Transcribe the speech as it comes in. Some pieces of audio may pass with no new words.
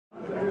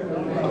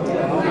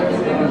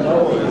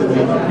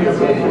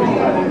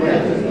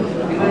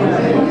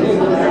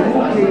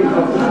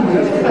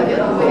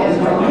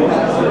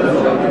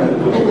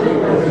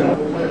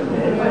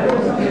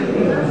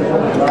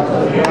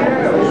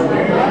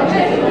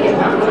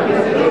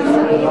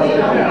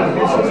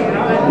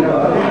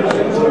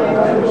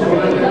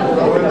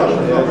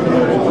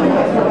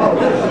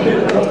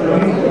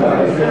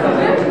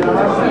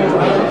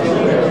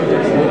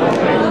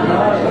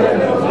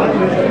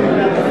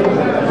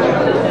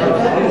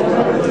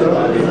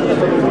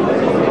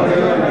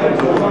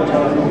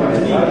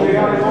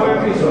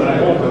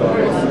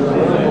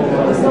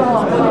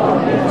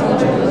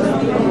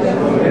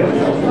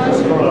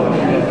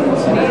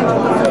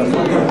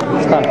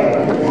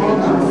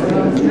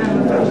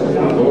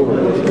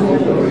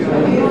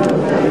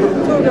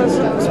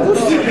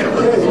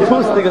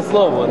Pusti ga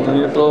slobodno,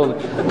 nije problem.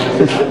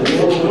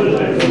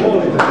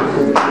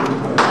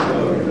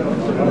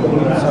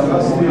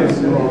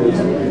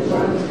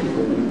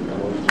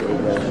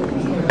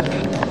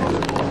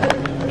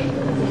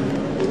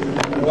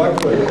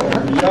 Ovako je,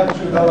 ja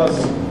ću da vas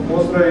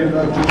pozdravim,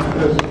 znači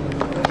ispred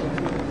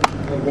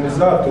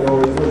organizatora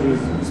ove izložbe,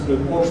 ispred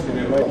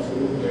opštine,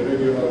 apsolutno je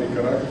regionalni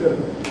karakter.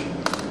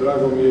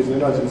 Drago mi je,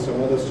 iznenađen sam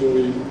da su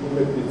ovi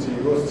umetnici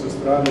i gosti sa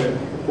strane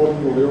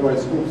potpunuli ovaj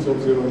skup, s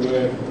obzirom da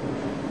je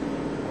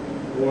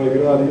ovaj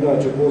grad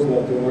inače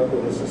poznat onako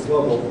da se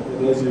slabo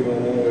odaziva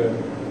na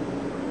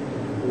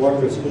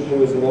ovakve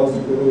skupove, za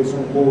razliku od ovih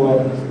skupova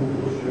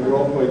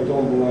Europa i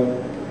Tombula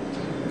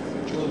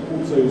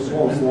pucaju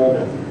svom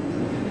snagom.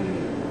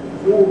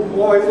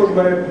 Ova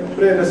izložba je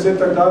pre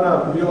 10-ak dana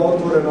bila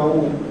otvorena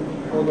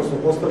odnosno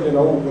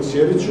postavljena u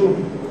Kosjeriću.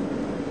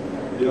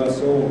 Ja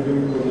se ovom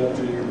priliku,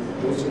 znači,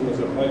 posebno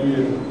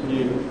zahvaljujem i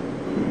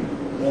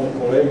mom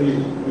kolegi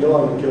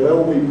Milanu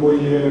Keleuvi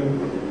koji je,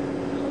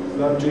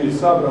 znači,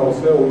 sabrao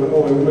sve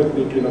ove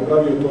umetnike i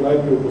napravio to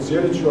najprije u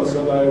Kosjeriću, a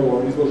sada,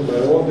 evo, izložba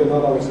je ovde.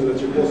 Nadam se da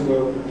će posle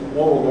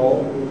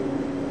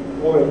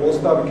ove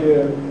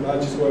postavke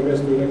naći svoje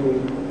mjesto u nekom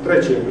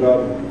trećem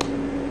gradu.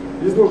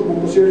 Izložbu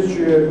u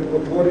Kosjeriću je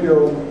otvorio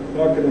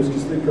akademski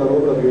slikar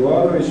Obrad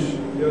Jovanović.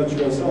 Ja ću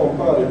vam samo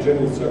par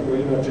rečenica koje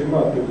inače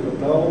imate u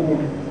katalogu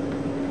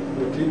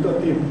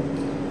pročitati.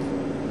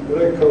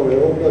 Rekao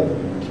je Obrad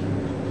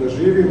da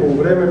živimo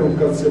u vremenu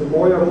kad se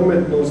pojam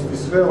umetnosti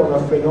sveo na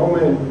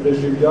fenomen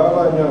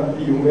preživljavanja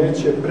i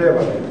umeće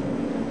prevare.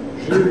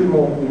 Živimo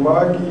u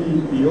magiji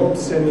i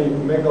opseni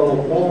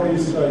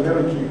megalopolisa i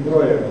velikih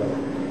brojeva.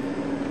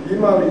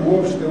 Ima li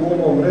uopšte u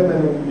ovom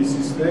vremenu i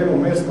sistemu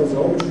mesta za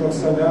običnog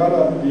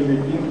sanjara ili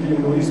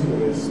intimnu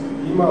ispovest?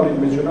 Ima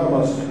li među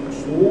nama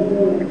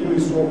slugu ili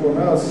su oko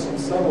nas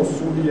samo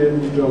sudije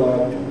i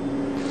dželati?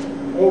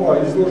 Ova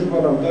izložba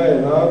nam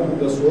daje nadu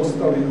da su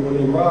ostali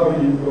oni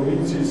mali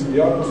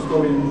provincijski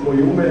apostoli koji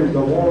umeju da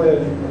vole,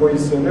 koji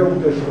se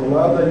neutešno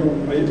nadaju,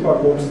 a ipak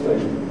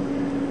opstaju.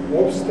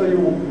 Opstaju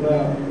na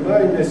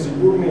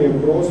najnesigurnijem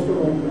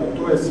prostoru, a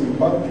to je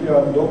simpatija,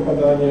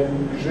 dopadanje,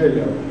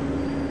 želja.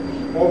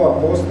 Ova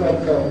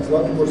postavka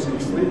zlatiborskih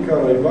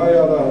slikara i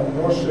vajara,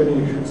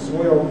 nošenih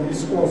svojom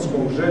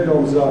iskonskom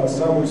željom za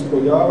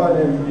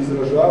samoispoljavanjem,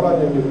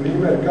 izražavanjem je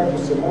primjer kako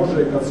se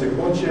može kad se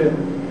hoće,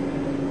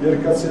 jer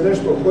kad se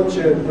nešto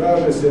hoće,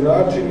 traže se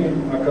načini,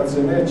 a kad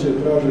se neće,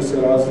 traže se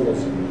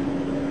razlozi.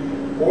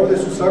 Ovdje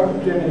su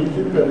sakupljeni i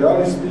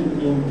hiperrealisti,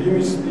 i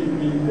intimisti,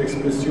 i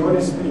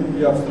ekspresionisti,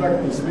 i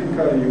apstraktni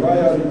slikari i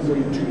vajari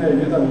koji čine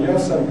jedan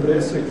jasan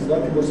presek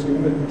zlatiborske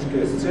umetničke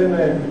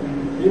scene,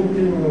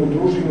 intimnu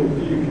družinu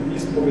tih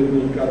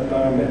ispovednika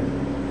tame.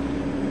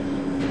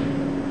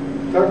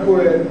 Tako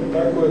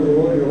je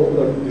govorio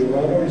Obrad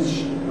Jovanović,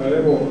 a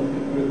evo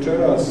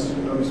večeras,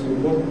 da bismo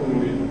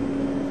potpunili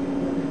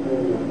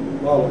ovu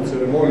malu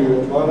ceremoniju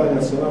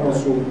otvaranja, sa nama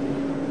su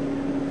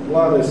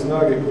mlade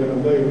snage koje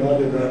nam daju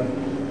nade da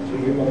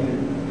ćemo imati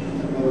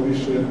malo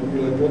više i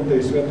lepote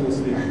i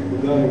svetlosti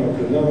u danima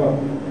pred nama.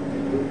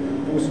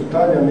 Tu su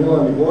Tanja,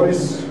 Milan i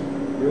Boris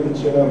i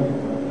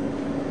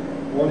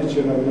oni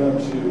će nam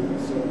znači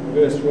sa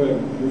dve svoje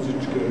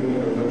muzičke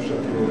numere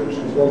završati ovu reč.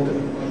 Izvolite.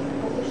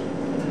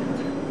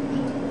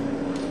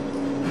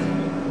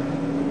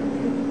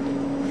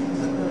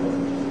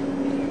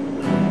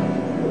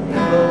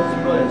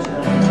 Amore,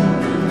 sono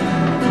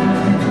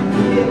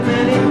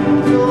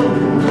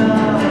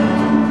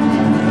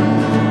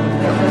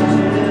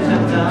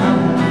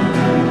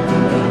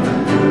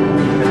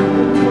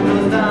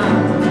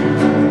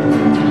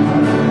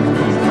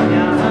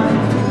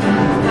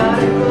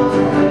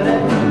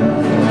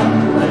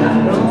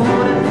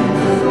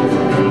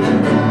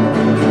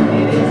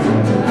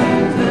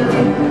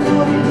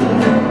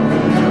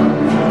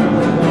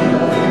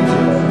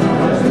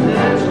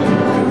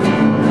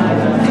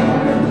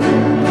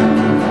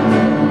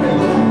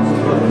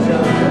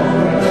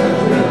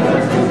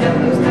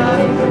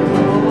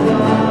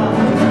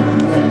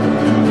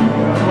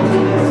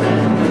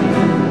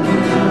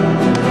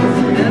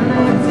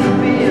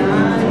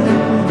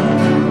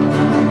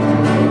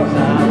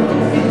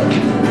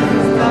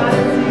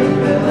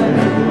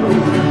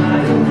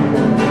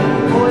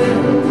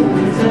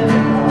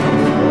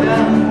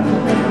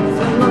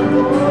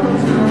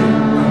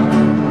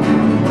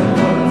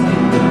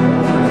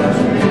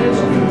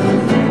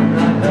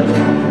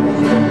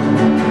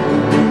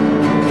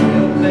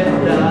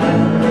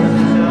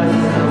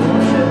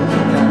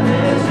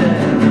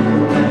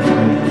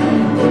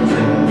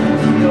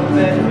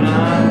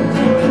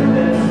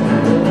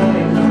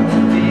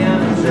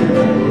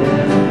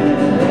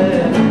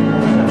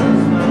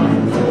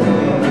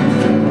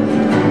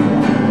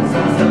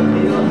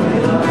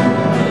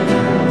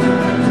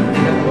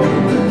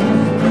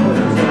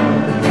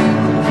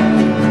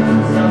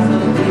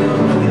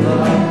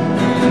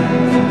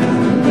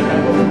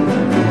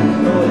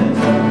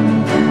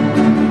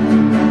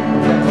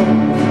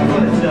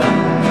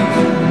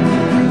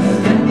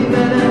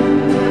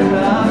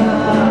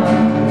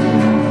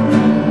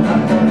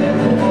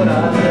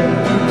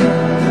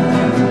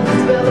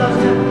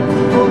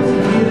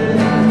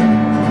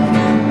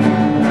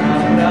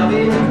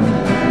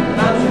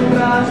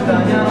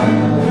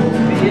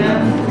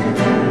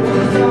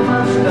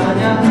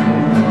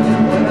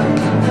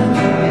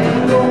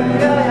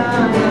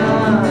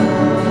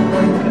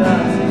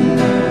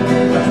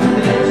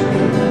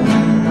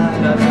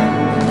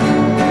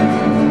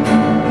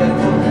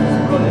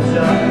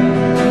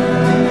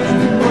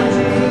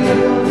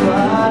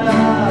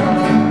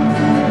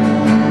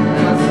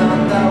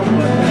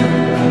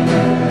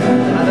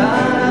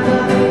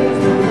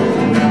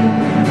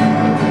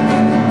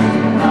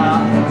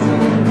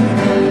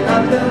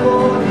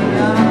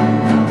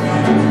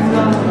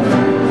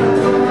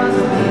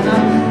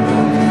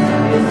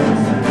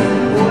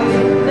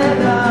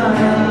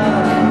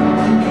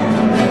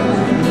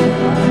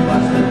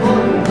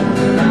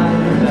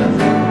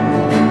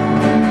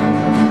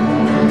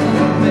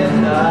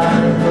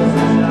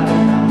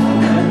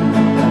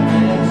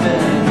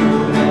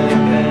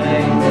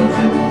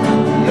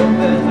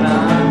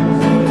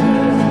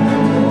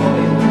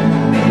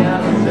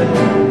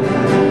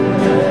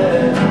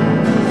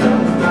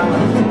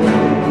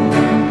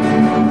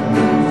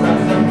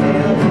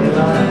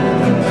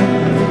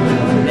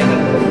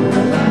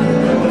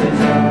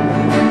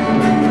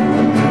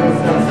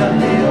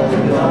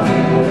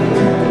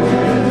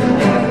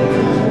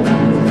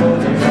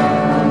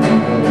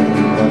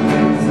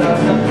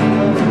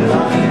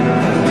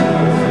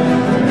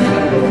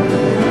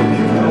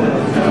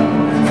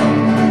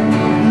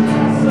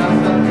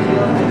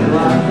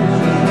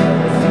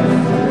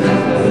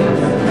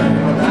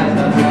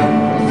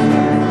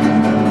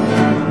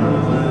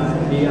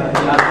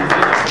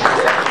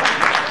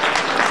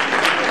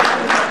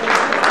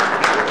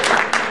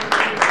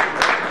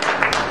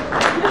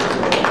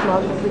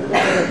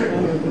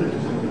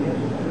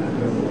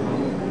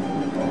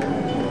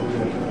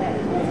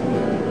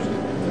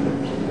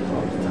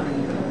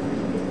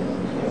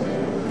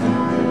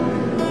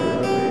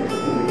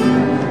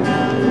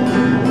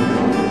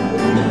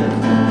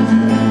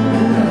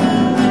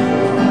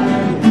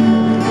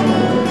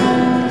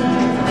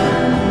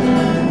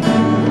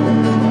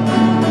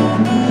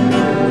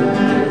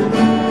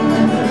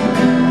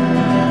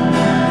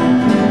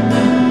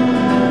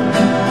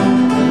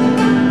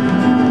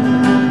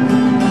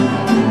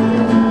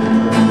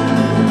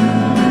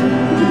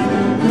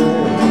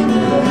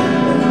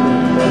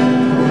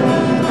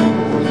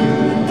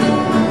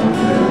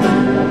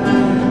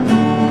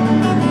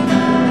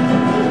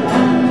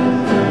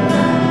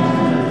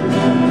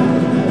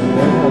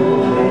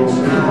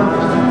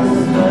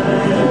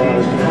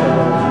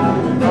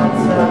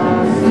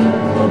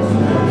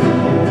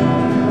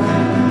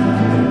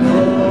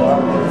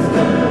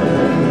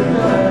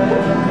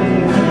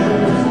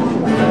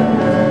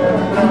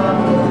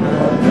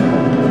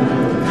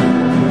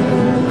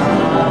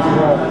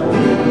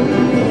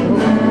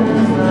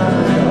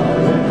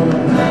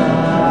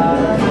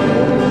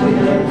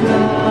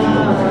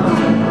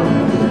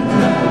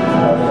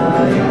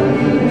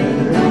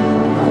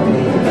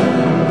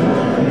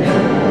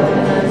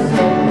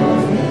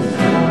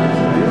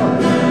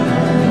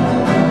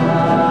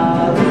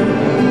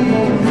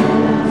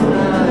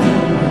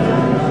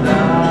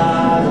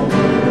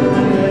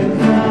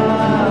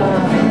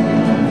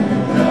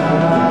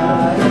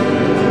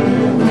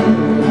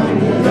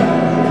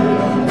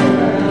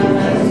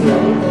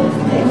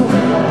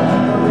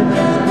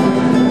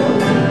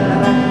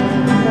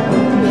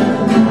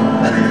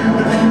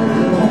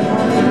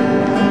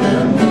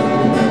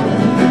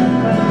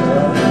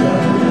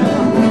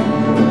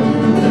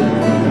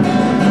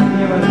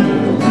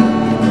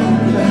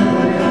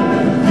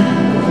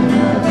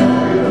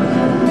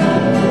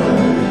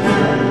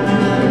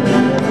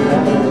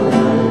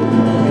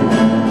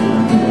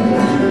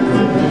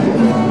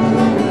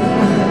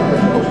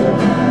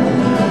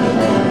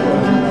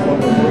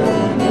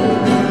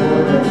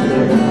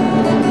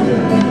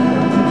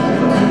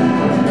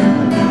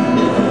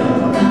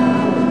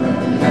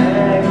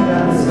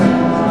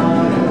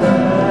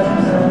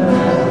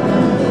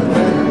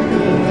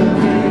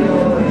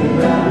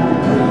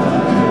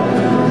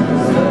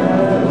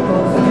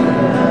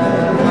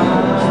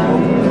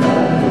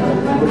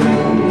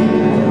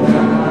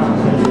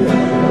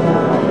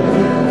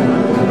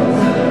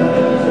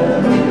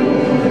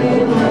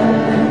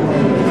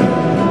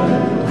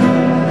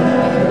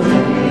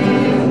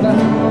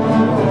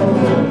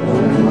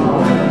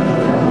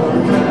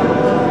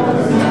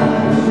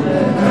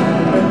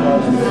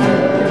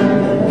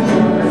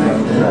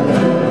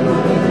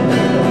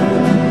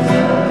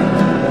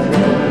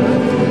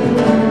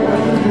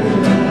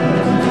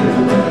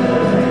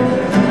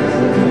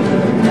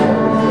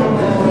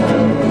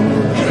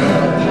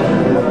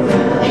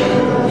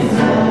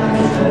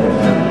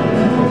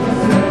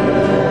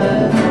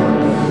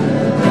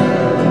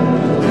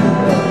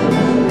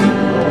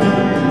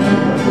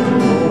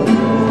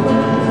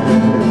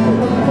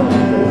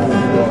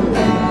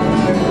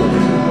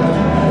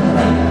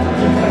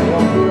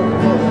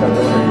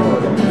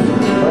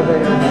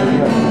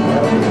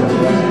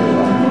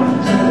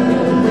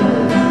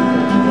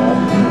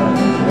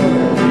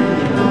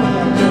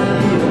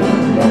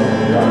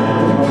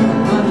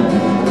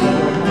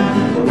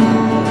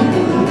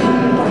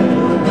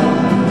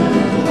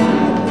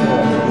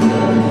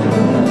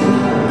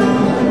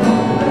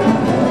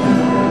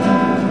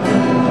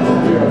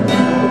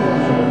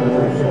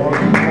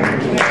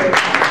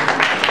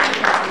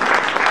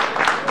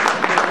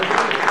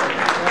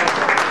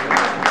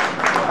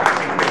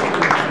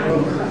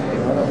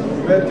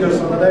Primetio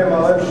sam da nema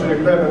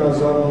lepšeg vremena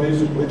za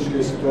analizu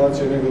političke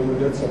situacije nego da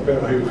djeca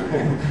pevaju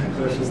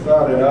naše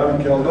stare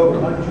navike, ali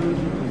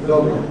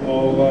dobro.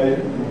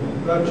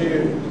 Znači,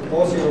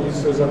 posebno bih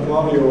se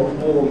zahvalio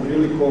ovom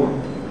prilikom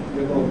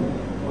jednom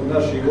od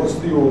naših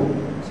gostiju.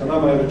 Sa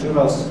nama je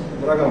večeras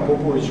Dragan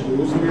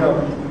Popović-Kuluzlija,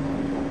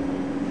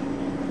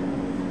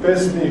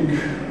 pesnik,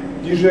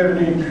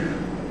 književnik,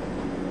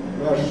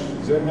 naš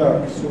zemljak,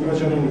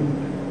 sugrađanin,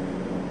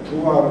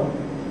 čuvar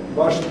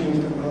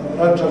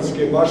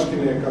račanske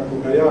baštine,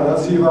 kako ga ja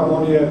nazivam.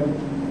 On je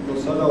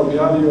do sada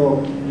objavio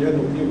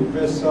jednu knjigu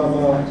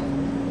pesama,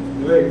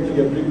 2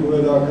 knjige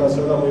pripovedaka,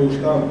 sada mu je u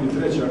štampi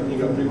 3.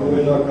 knjiga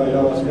pripovedaka.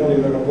 Ja vas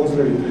molim da ga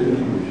pozdravite.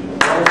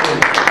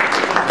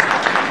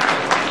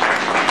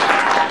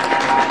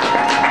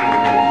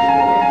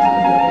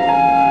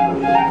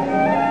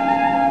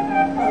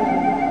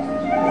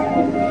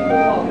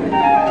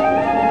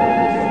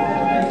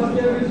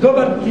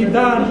 Dobar ti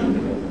dan,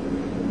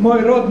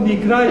 moj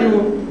rodni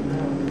kraju,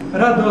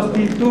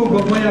 radosti i tugo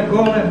moja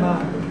golema.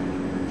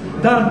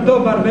 Dan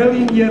dobar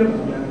velim jer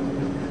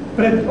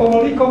pred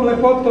ovolikom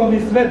lepotom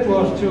i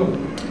svetlošću,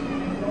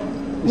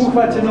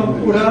 uhvaćenom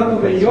u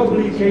ramove i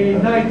oblike i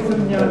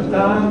najcrnja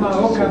dama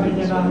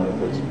okamenjena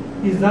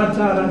i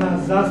začarana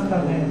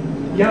zastane.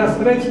 Ja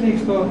srećnik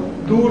što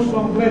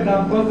dušom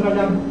gledam,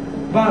 pozdravljam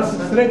vas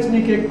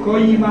srećnike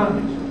kojima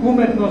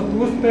umetnost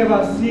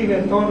uspeva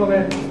sive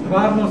tonove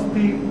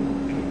stvarnosti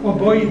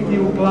obojiti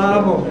u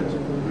plavo.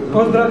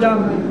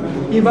 Pozdravljam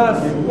i vas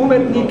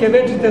umetnike,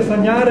 večite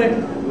sanjare,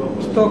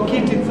 što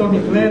kičicom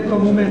i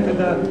pletom umete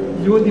da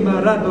ljudima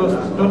radost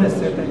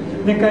donesete.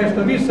 Neka je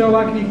što više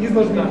ovakvih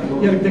izložbi,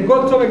 jer gdje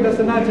god čovjek da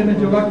se nađe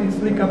među ovakvim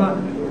slikama,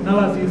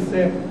 nalazi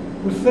se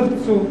u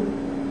srcu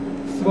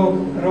svog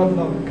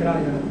rodnog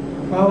kraja.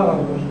 Hvala vam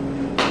Bože.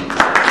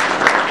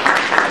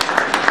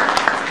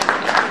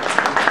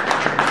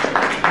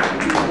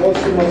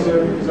 Posebno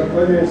se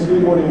zahvaljujem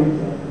svim onim,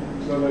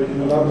 sada ih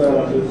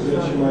nabrajam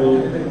preduzećima i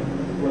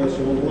koja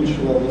su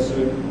odlučila da se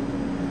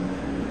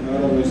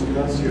naravno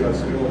isfinansira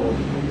sve ovo,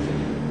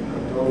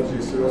 katalozi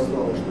i sve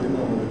ostalo što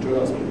imamo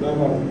večeras pred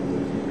nama.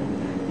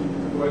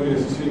 Zahvaljujem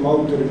se svim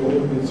autorima,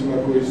 umjetnicima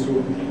koji su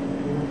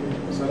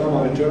sa nama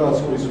večeras,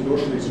 koji su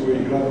došli iz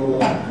svojih gradova.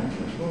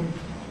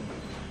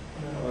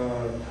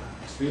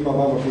 Svima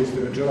vama koji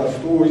ste večeras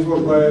tu.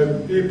 Izložba je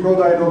i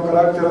prodajnog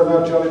karaktera,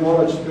 znači, ali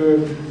morat ćete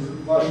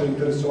vaše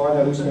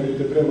interesovanja da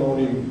usmerite prema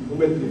onim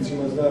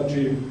umetnicima,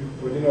 znači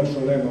pojedinačno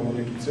nemamo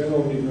neki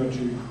cenovnik,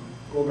 znači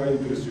koga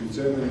interesuju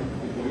cene,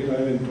 kupovina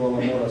eventualno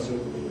mora se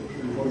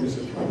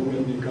informisati od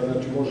umetnika,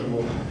 znači možemo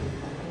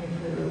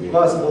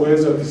vas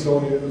povezati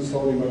sa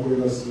onima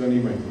koji vas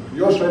zanimaju.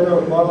 Još jedna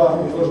hvala,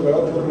 izložba je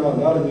otvorena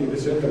narednih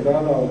 10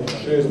 dana od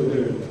 6 do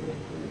 9.